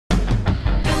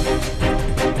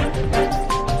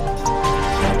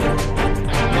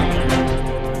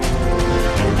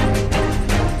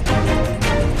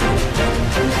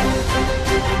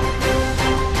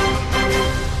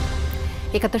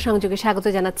একাত্তর সংযোগে স্বাগত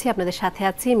জানাচ্ছি। আপনাদের সাথে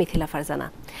আছি মিথিলা ফারজানা।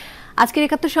 আজকের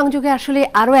একাত্তর সংযোগে আসলে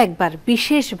আরও একবার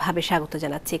বিশেষভাবে স্বাগত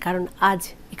জানাচ্ছি, কারণ আজ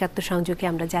একাত্তর সংযোগে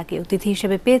আমরা যাকে অতিথি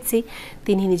হিসেবে পেয়েছি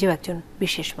তিনি নিজেও একজন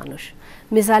বিশেষ মানুষ।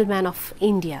 মিসাইল ম্যান অফ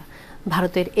ইন্ডিয়া,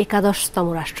 ভারতের 11তম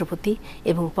রাষ্ট্রপতি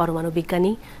এবং পরমাণু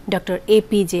বিজ্ঞানী ডক্টর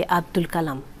APJ আব্দুল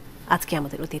কালাম আজকে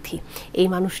আমাদের অতিথি। এই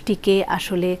মানুষটিকে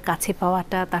আসলে কাছে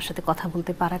পাওয়াটা, তার সাথে কথা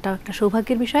বলতে পারাটাও একটা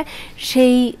সৌভাগ্যের বিষয়।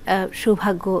 সেই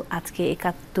সৌভাগ্য আজকে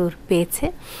একাত্তর পেয়েছে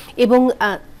এবং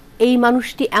এই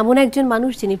মানুষটি এমন একজন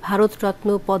মানুষ যিনি ভারতরত্ন,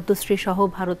 পদ্মশ্রী সহ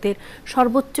ভারতের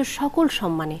সর্বোচ্চ সকল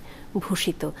সম্মানে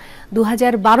ভূষিত।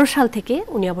 2012 সাল থেকে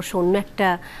উনি অবশ্য অন্য একটা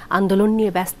আন্দোলন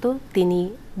নিয়ে ব্যস্ত। তিনি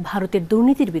ভারতের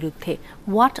দুর্নীতির বিরুদ্ধে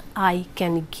what I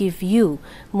can give you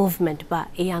movement বা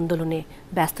এই আন্দোলনে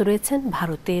ব্যস্ত রয়েছেন।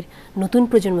 ভারতের নতুন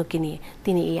প্রজন্মকে নিয়ে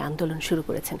তিনি এই আন্দোলন শুরু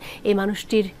করেছেন। এই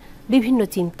মানুষটির বিভিন্ন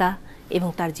চিন্তা এবং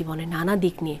তার জীবনের নানা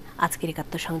দিক নিয়ে আজকের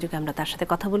একাত্তর সংযোগে আমরা তার সাথে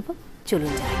কথা বলবো।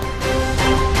 চলুন যাই।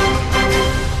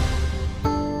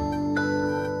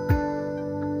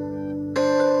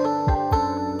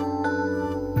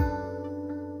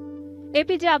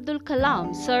 APJ Abdul Kalam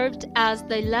served as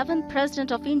the 11th President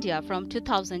of India from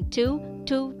 2002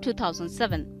 to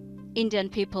 2007. Indian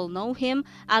people know him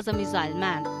as a missile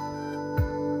man.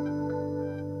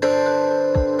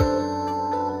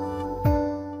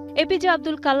 APJ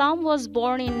Abdul Kalam was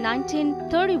born in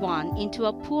 1931 into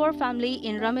a poor family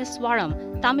in Rameswaram,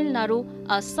 Tamil Nadu,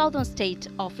 a southern state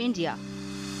of India.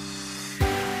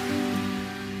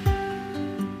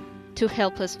 To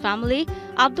help his family,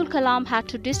 Abdul Kalam had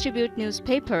to distribute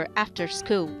newspaper after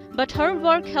school, but her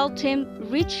work helped him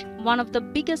reach one of the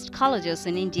biggest colleges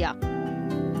in India.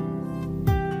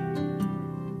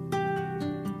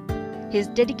 His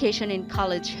dedication in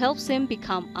college helps him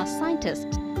become a scientist.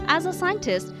 As a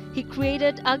scientist, he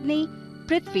created Agni,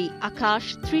 Prithvi, Akash,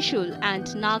 Trishul and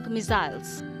Nag missiles.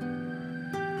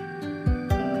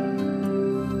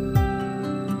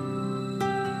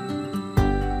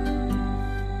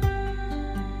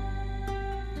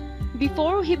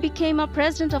 Before he became a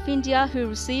President of India, he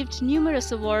received numerous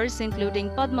awards including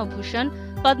Padma Bhushan,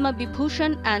 Padma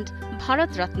Vibhushan and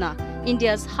Bharat Ratna,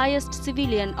 India's highest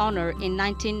civilian honor in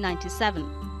 1997.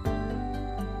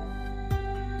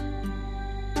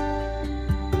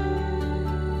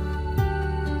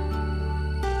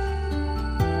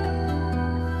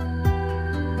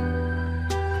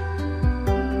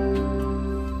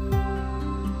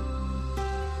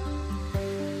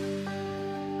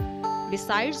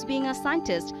 Besides being a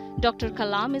scientist, Dr.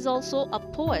 Kalam is also a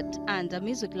poet and a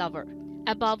music lover.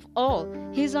 Above all,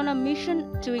 he is on a mission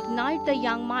to ignite the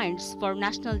young minds for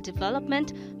national development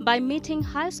by meeting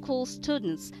high school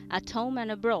students at home and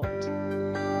abroad.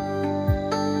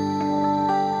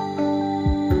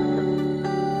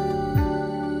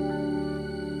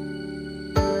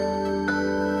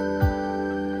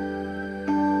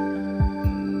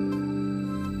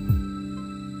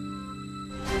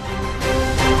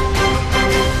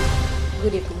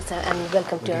 Good evening, sir, and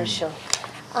welcome to our show.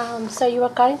 So you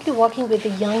are currently working with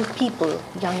the young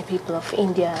people of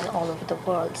India and all over the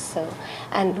world. So,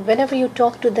 and whenever you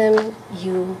talk to them,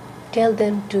 you tell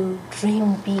them to dream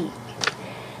big.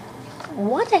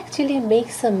 What actually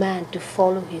makes a man to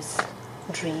follow his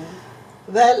dream?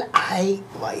 Well,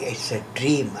 it's a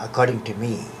dream, according to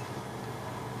me.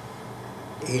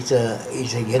 It's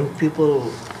a young people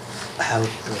have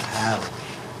to have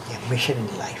a mission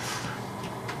in life.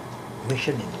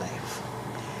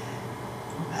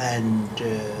 And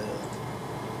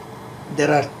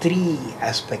there are three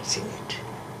aspects in it.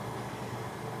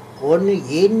 One,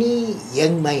 any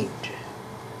young mind.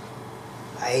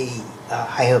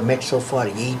 I have met so far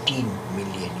 18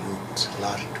 million youths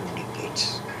last 2 decades,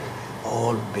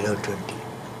 all below 20.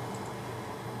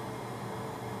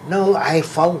 Now I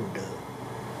found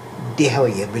they have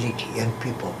a ability, young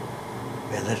people,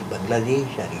 whether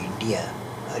Bangladesh or India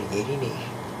or any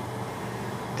nation.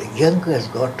 The young has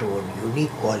got one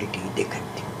unique quality, they can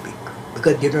think big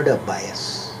because they don't have bias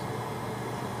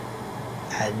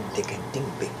and they can think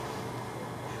big.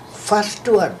 First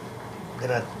one,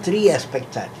 there are three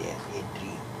aspects are there in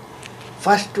dream.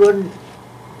 First one,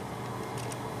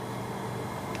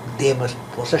 they must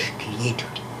possess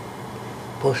creativity.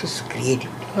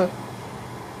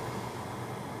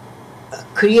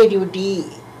 Creativity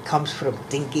comes from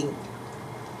thinking,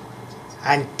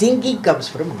 and thinking comes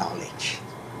from knowledge.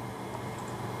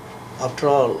 After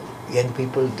all, young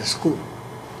people in the school,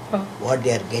 what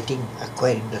they are getting,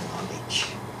 acquiring the knowledge.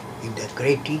 If they are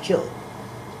great teacher,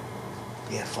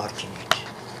 they are fortunate.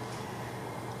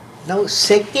 Now,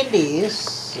 second is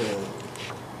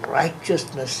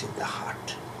righteousness in the heart.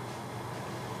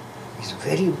 is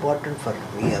very important for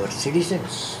we, our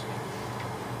citizens,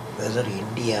 whether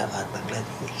India or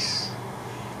Bangladesh.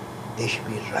 There should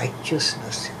be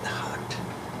righteousness in the heart.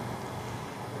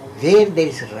 Where there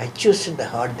is righteousness in the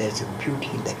heart, there is a beauty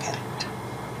in the character.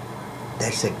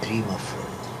 That's a dream of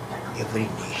every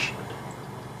nation.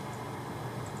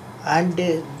 And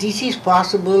this is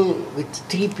possible with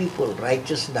three people.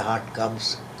 Righteous in the heart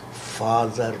comes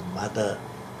father, mother,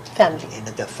 Family.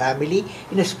 another family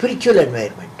in a spiritual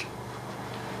environment.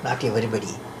 Not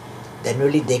everybody. Then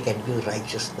only they can give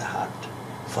righteous in the heart.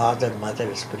 Father,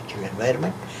 mother, spiritual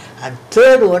environment. And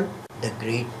third one, the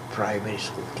great primary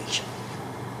school teacher.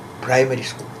 Primary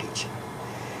school teacher.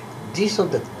 These are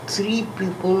the three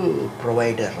people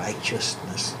provide a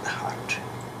righteousness in the heart.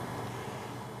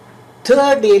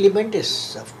 Third element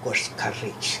is, of course,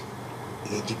 courage,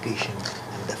 education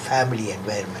and the family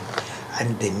environment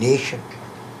and the nation.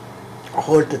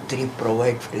 All the three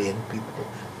provide for the young people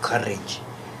courage.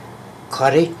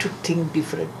 Courage to think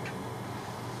different.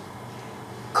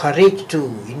 Courage to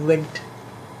invent,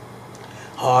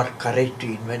 or courage to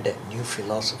invent a new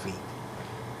philosophy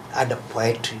and a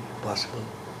poetry possible.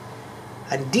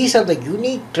 And these are the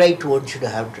unique trait one should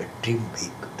have to dream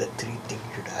big. The three things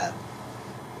should have.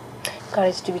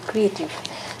 Courage to be creative.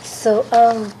 So,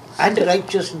 And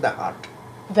righteous in the heart.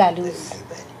 values. Very,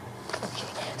 very. Okay.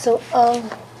 So,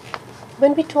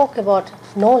 when we talk about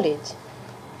knowledge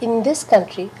in this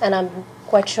country, and I'm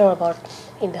quite sure about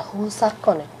in the whole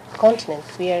subcontinent,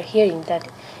 we are hearing that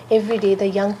every day the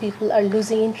young people are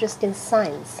losing interest in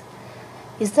science.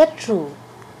 Is that true?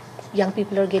 Young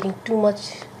people are getting too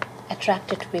much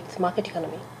attracted with market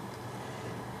economy.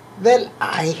 Well,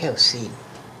 I have seen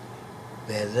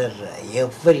whether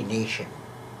every nation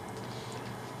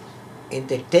in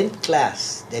the 10th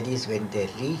class, that is when they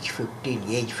reach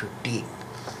age 15,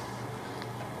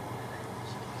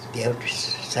 they have to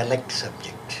select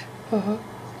subject.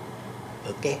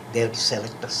 Okay, they have to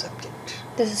select a subject.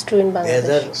 This is true in Bangladesh.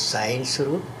 Whether science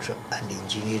route and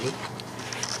engineering,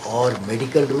 or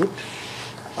medical route,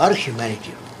 or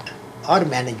humanity route, or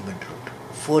management route.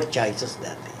 4 choices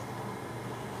that day.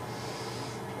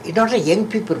 It's not a young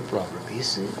people problem, you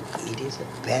see. It is the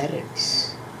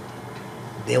parents.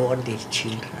 They want their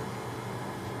children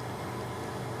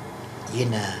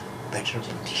in a better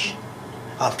position.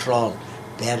 After all,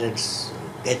 parents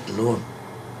get loan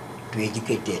to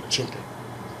educate their children.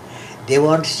 They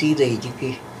want to see the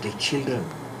children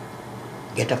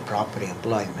get a proper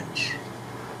employment,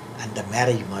 and the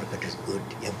marriage market is good,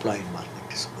 employment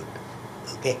market is good.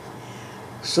 Okay?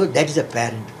 So that is a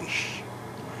parent wish.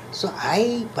 So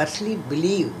I personally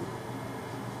believe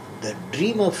the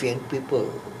dream of young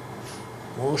people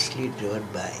mostly driven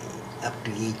by up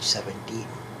to age 17.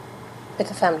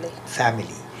 With a family.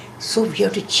 Family. So we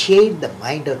have to change the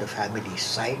mind of the family.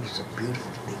 Science is a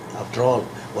beautiful thing. After all,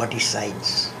 what is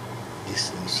science? You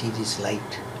see this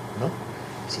light, no?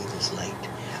 See this light.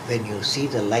 When you see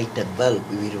the light and bulb,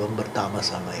 you will remember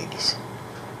Thomas Alva Edison.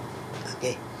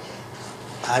 Okay?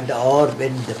 And or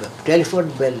when the telephone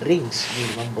bell rings, you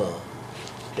remember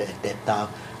the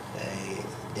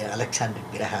Alexander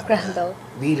Graham Bell.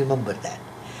 We remember that.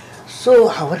 So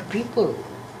our people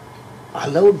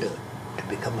allowed to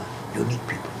become a unique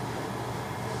people.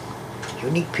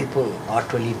 Unique people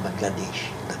not only in Bangladesh,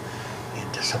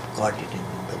 in the subcontinent,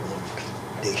 in the world,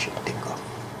 they should think of.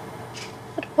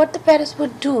 But what the parents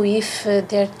would do if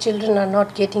their children are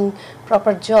not getting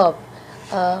proper job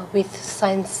with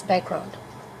science background?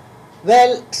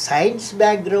 Well, science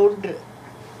background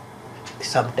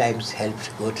sometimes helps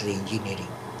go to the engineering.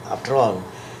 After all,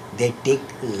 they take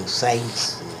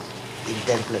science in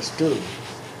 10+2,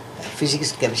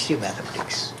 physics, chemistry,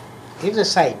 mathematics. It's a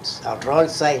science. After all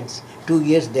science, 2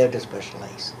 years they have to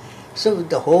specialize. So with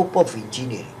the hope of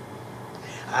engineering.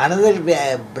 Another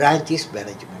branch is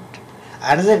management.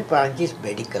 Another branch is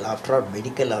medical. After all,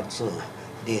 medical also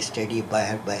they study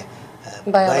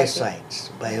bioscience,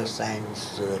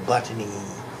 botany,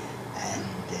 and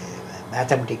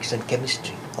mathematics and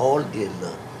chemistry. All they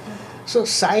learn. So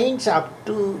science up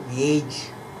to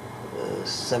age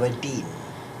 17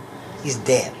 is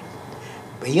there.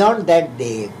 Beyond that,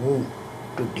 they move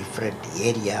to different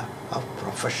area of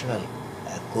professional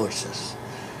courses.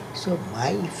 So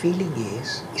my feeling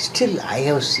is, still I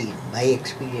have seen, my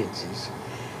experience is,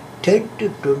 10 to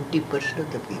 20%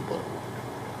 of the people,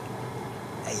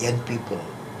 young people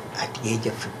at the age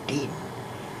of 15,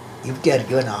 if they are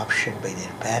given option by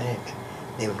their parent,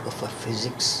 they will go for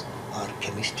physics or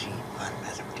chemistry or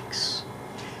mathematics.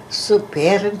 So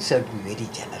parents have to be very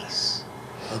generous.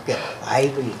 Okay,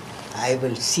 I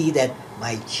will see that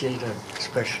my children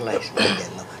specialize in their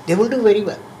love. They will do very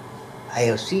well. I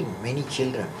have seen many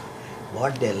children,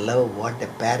 what they love, what their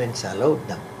parents allowed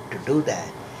them to do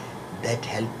that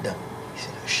helped them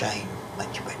shine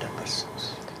much better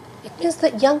persons. It means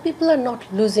that young people are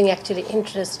not losing actually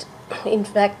interest. In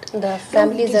fact, the No,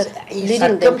 families it is are leading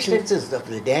them to. circumstances of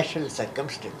the national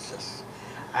circumstances,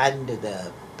 and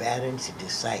the parents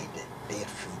decide their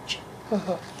future.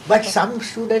 But some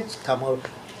students come out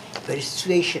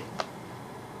persuasion.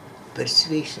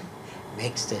 Persuasion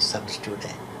makes some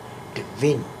student to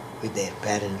win with their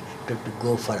parents to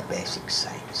go for basic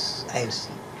science. I have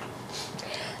seen.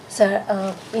 Sir,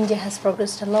 India has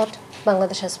progressed a lot,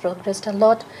 Bangladesh has progressed a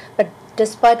lot, but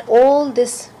despite all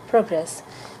this progress,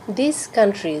 these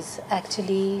countries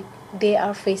actually they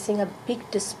are facing a big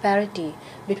disparity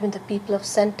between the people of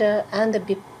center and the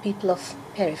people of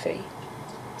periphery.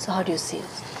 So how do you see it?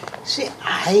 See,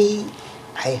 I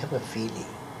have a feeling,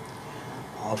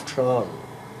 after all,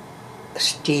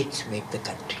 states make the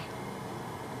country.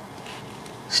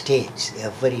 States,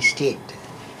 every state,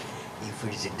 if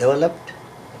it is developed,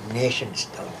 nation is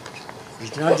developed.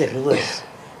 It's not the reverse.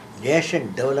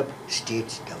 Nation developed,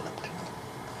 states developed.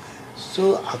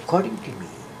 So according to me,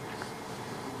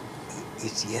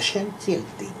 its essential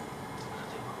thing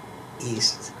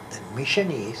is the mission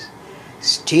is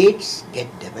states get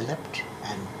developed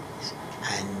and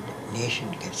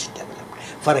nation gets developed.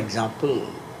 For example,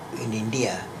 in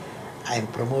India, I am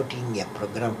promoting a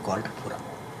program called Pura.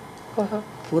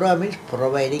 Pura means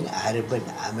providing urban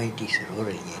amenities rural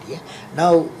area.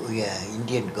 Now,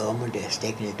 Indian government has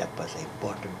taken it up as an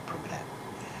important program.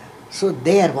 So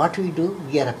there, what we do,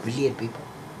 we are 1 billion people.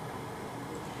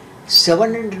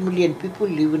 700 million people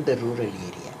live in the rural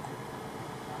area.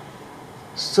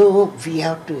 So we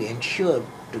have to ensure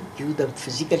to give them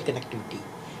physical connectivity,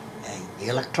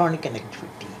 electronic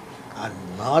connectivity, and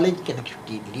knowledge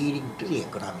connectivity leading to the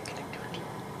economic connectivity.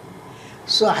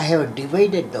 So I have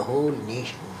divided the whole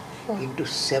nation into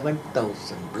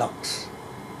 7,000 blocks,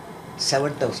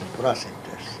 7,000 Pura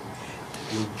centers.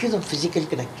 You give them physical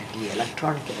connectivity,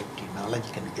 electronic connectivity, knowledge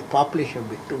connectivity. Population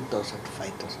will be 2,000 to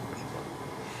 5,000 people.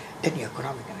 Then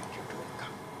economic connectivity will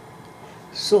come.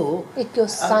 So It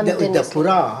goes the simultaneously.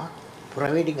 Pura,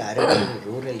 providing urban and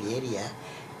rural area,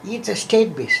 it's a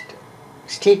state-based.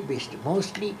 State-based.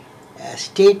 Mostly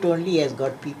state only has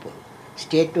got people.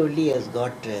 State only has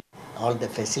got all the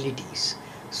facilities.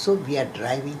 So we are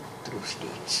driving through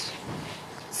states.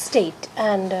 State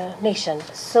and nation.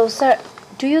 So, sir,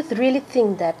 do you really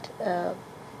think that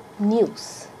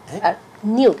nukes,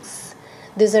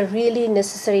 these are really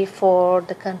necessary for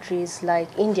the countries like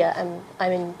India, and I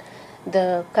mean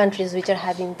the countries which are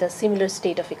having the similar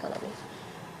state of economy?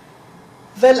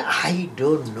 Well, I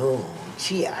don't know.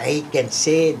 See, I can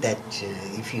say that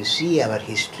if you see our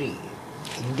history,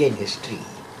 Indian history,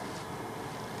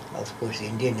 of course,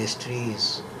 Indian history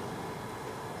is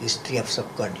history of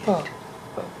subcontinent.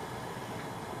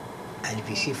 And if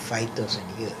you see 5,000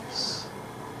 years,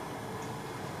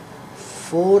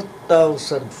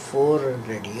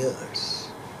 4,400 years,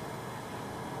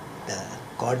 the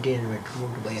continent went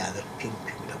ruled by other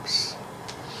kingdoms.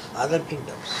 Other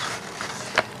kingdoms.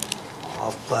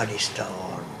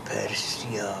 Afghanistan,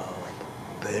 Persia,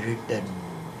 Britain,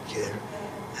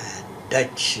 and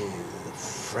Dutch,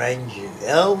 French,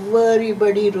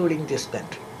 everybody ruling this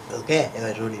country. Okay, they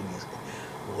were ruling this country.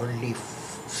 Only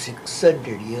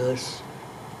 600 years,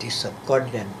 the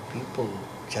subcontinent people,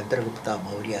 Chandragupta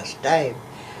Maurya's time,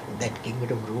 that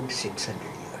kingdom ruled 600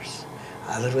 years.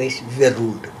 Otherwise, we were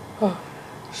ruled.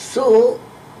 So,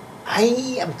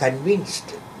 I am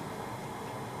convinced,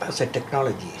 as a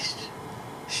technologist,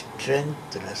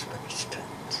 strength respects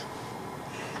strength.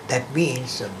 That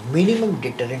means a minimum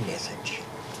deterrent essential.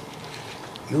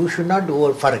 You should not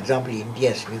do, for example,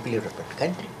 India is a nuclear weapon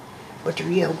country, but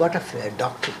we have got a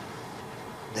doctrine.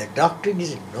 The doctrine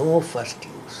is no first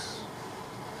use.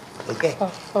 Okay?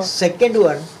 Second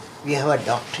one, we have a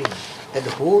doctrine that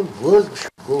the whole world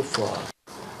should go for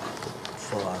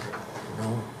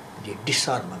the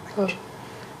disarmament.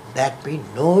 That means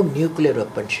no nuclear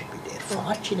weapon should be there.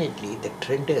 Fortunately, the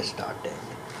trend has started.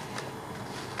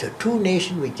 The two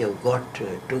nations which have got,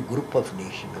 two group of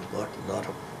nations have got a lot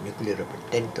of nuclear weapons,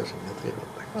 10,000 nuclear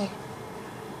weapons.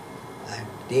 And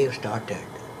they have started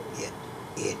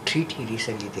a treaty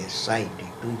recently they signed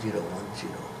in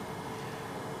 2010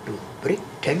 to bring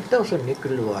 10,000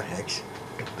 nuclear warheads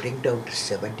to bring down to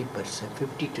 70%,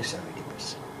 50 to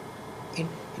 70% in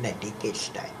a decade's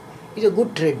time. It's a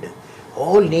good trend.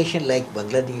 All nations like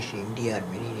Bangladesh, India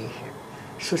and many nations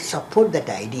should support that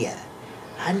idea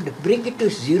and bring it to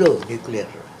zero nuclear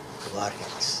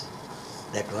warheads.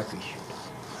 That's what we should do.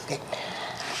 Okay?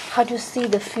 How do you see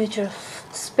the future of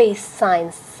space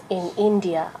science in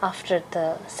India after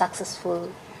the successful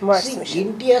Mars See, mission?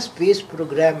 India's space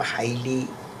program highly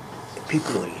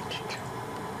people-oriented.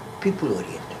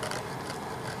 People-oriented.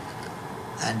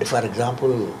 And for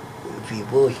example, if we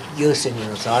go years in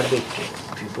Earth's orbit,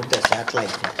 if you put the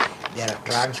satellite, there are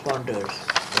transponders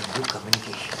that do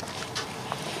communication,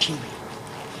 TV,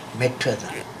 met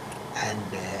weather,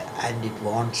 and it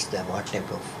wants the what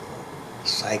type of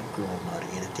cyclone or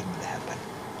anything will happen.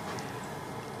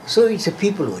 So it's a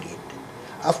people-oriented.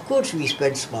 Of course, we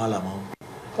spend small amount,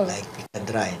 like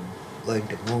Chandrayaan, going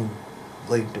to moon,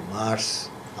 going to Mars,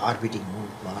 orbiting moon,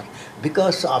 Mars,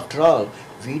 because after all,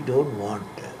 we don't want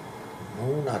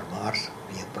moon or Mars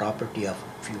to be a property of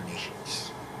few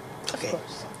nations. Okay. Of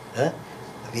course.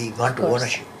 We want Of course.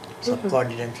 ownership.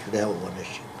 Subcontinent should have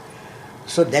ownership.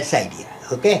 So that's the idea.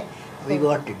 Okay. We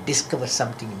want to discover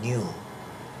something new.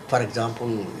 For example,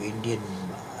 Indian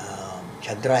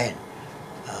Chandrayaan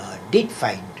did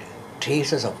find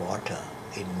traces of water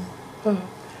in moon.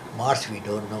 Mars we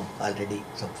don't know. Already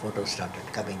some photos started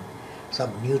coming.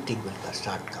 Some new thing will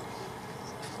start coming.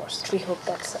 Of course, we hope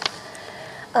that's.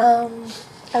 I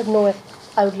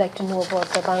would like to know about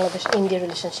the Bangladesh-India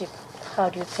relationship. How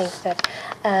do you think that?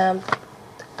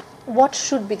 What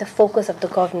should be the focus of the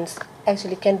governance?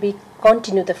 Actually, can we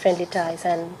continue the friendly ties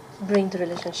and bring the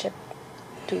relationship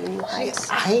to new heights?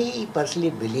 I personally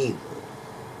believe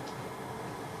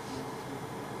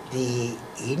the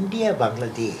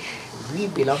India-Bangladesh, we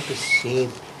belong to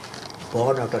same,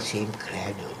 born out of same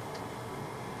cradle.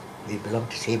 We belong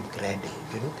to same cradle.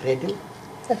 You know cradle?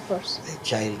 Of course. The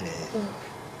child.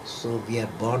 So we are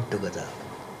born together.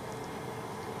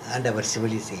 And our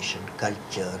civilization,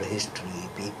 culture, history,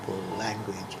 people,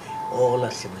 language, all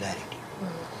are similarity.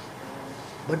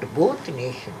 But both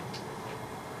nations,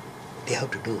 they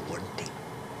have to do one thing.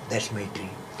 That's my dream.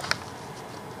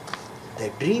 The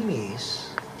dream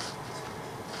is,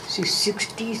 see,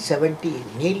 60, 70,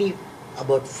 nearly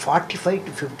about 45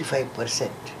 to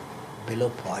 55% below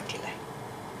poverty line.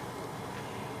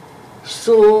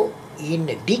 So, in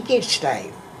a decade's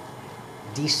time,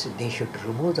 they should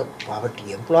remove the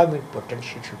poverty, employment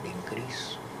potential should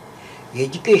increase,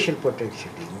 education potential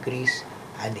should increase,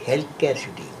 and healthcare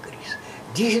should increase.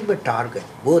 This is the target.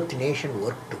 Both nations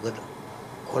work together,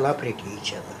 collaborate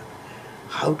each other.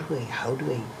 How do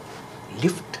I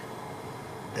lift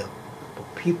the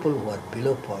people who are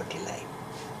below poverty line?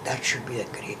 That should be a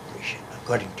great mission,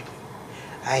 according to me.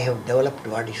 I have developed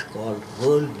what is called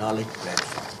World Knowledge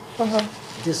Platform.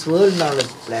 This World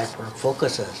Knowledge Platform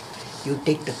focuses, you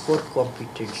take the core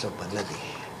competence of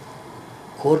Bangladesh,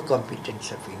 core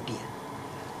competence of India,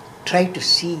 try to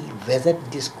see whether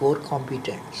this core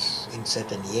competence in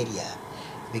certain area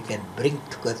we can bring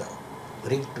together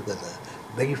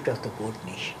benefit of the both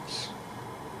nations.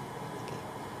 Okay.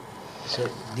 So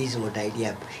this is what idea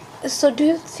I'm pushing. So do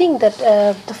you think that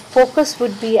the focus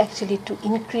would be actually to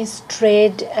increase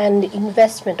trade and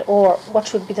investment, or what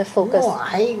should be the focus? No,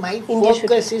 my India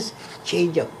focus is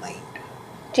change of mind.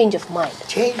 Change of mind.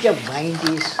 Change of mind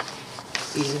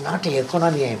is not an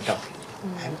economy I am talking.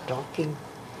 I am talking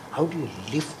how do you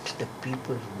lift the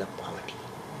people from the poverty.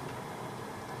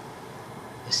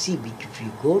 See, if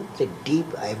you go to the deep,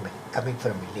 I am coming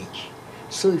from a village.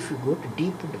 So if you go to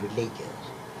deep in the villages,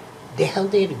 they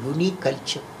have their unique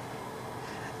culture,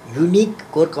 unique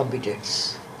core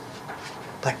competence.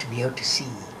 But we have to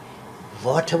see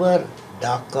whatever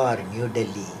Dhaka or New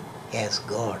Delhi has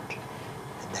got,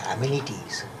 the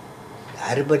amenities,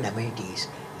 the urban amenities,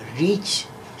 reach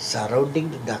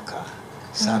surrounding the Dhaka,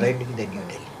 surrounding the New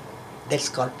Delhi. That's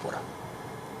called Pura.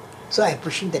 So I'm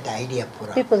pushing that idea of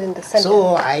Pura. People in the center.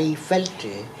 So I felt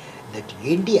that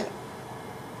India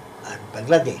and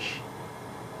Bangladesh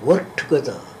work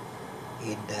together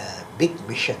in the big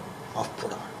mission of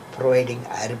Pura, providing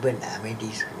urban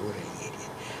amenities rural area.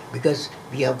 Because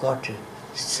we have got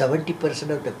 70%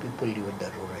 of the people live in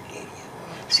the rural area.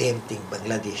 Same thing,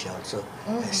 Bangladesh also,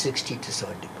 60 to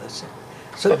 70%.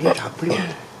 So we have to uplift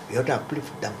them. We have to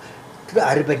uplift them to the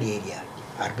urban area.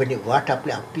 What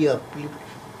uplift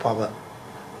power,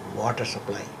 water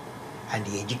supply, and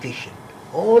the education.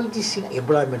 All this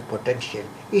employment potential,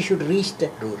 we should reach the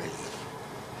rural area.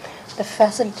 The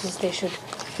facilities they should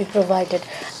be provided.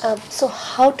 So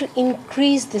how to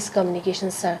increase this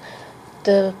communication, sir?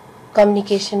 The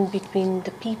communication between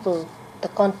the people, the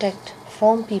contact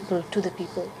from people to the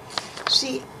people.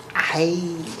 See,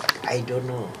 I don't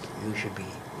know, you should be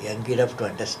young enough to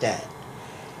understand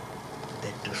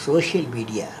that social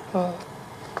media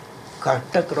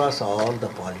cut across all the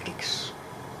politics,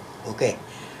 okay,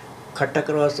 cut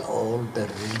across all the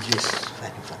religious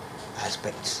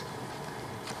aspects.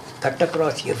 cut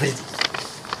across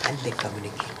everything, and they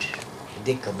communicate.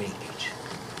 They communicate.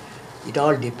 It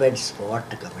all depends what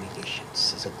the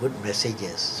communications. It's a good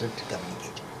messages should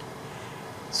communicate.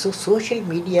 So social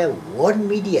media, one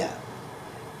media,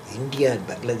 India and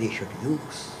Bangladesh should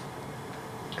use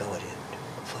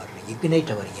for ignite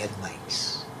our young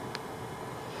minds.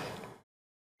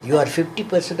 You are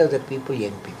 50% of the people,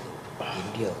 young people,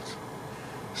 India also.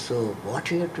 So what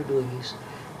we have to do is,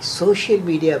 social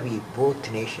media we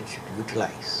both nations should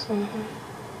utilize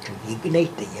to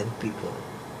ignite the young people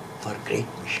for great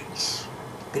missions.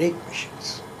 Great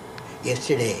missions.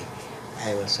 Yesterday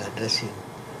I was addressing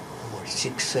about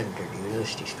 600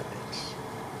 university students.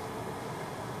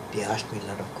 They asked me a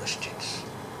lot of questions.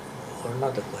 One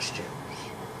of the questions,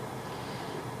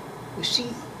 you see,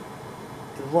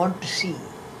 you want to see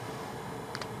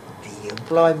the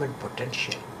employment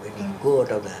potential when you go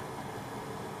out of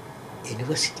the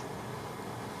university.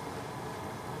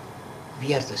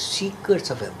 We are the seekers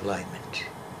of employment.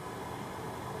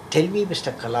 Tell me,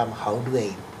 Mr. Kalam, how do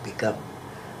I become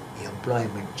the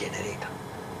employment generator?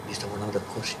 This is one of the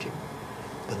questions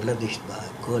Bangladesh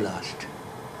girl asked.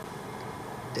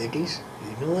 That is,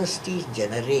 universities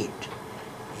generate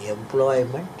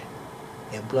employment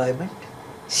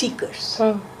seekers.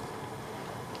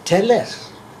 Tell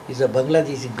us, is a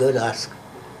Bangladeshi girl asked,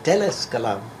 tell us,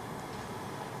 Kalam,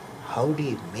 how do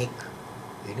you make,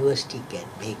 university can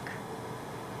make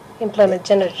Employment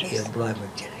generators.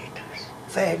 employment generators?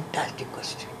 Fantastic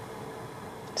question.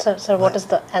 Sir, what is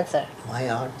the answer? My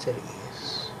answer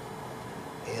is,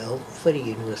 every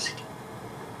university,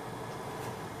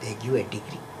 they give a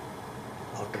degree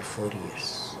after 4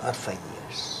 years or 5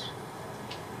 years.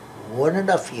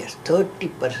 1.5 years,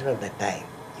 30% of the time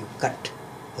you cut,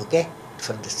 okay,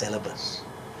 from the syllabus.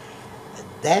 And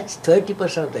that's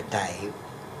 30% of the time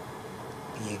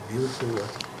you give to a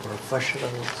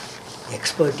professional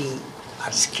expertise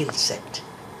or skill set.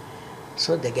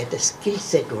 So they get a skill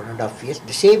set 1.5 years,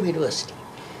 the same university.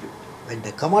 When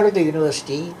they come out of the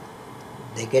university,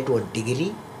 they get one degree,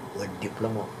 one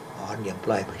diploma on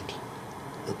employability.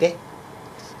 Okay?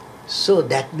 So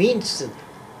that means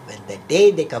when the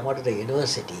day they come out of the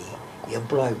university,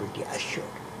 employability assured.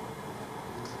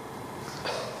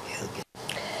 Okay.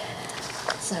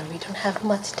 Sir, we don't have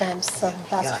much time. Some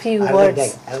last Yeah, few another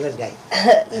words. guy.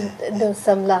 No,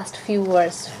 some last few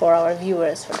words for our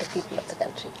viewers, for the people of the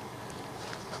country.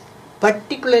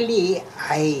 Particularly,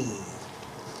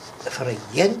 for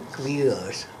young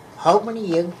viewers, how many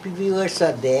young viewers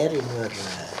are there in your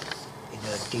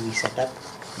TV setup?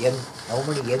 How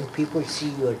many young people see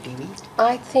your TV?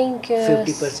 I think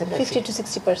 50%? 50 to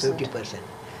 60%. 50%.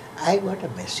 I got a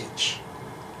message.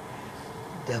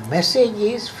 The message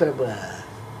is from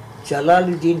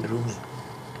Jalaluddin Rumi.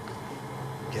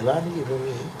 Jalaluddin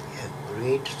Rumi, a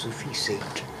great Sufi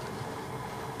saint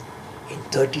in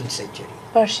 13th century.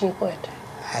 Persian poet.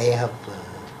 I have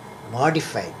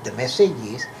modified. The message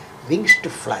is wings to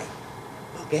fly.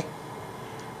 Okay?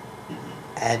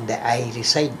 And I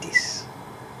recite this.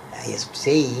 I am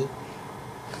saying,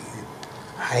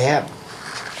 I am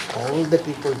all the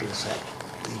people to recite.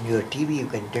 In your TV you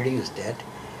can introduce that.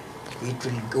 It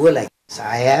will go like this.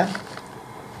 I am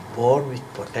born with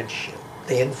potential.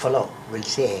 The young fellow will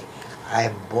say, I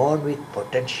am born with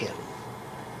potential.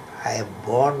 I am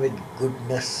born with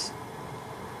goodness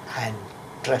and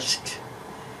trust.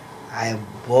 I am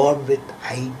born with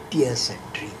ideas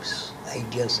and dreams.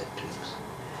 Ideas and dreams.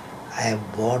 I am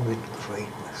born with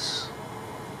greatness.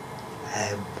 I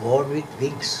am born with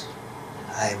wings.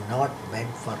 I am not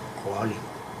meant for crawling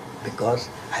because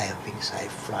I have wings. I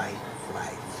fly, fly,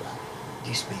 fly.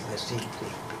 This is my message to young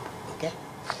people. Okay?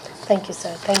 Thank you,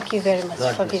 sir. Thank you very much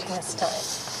God for bless giving you. us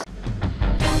time.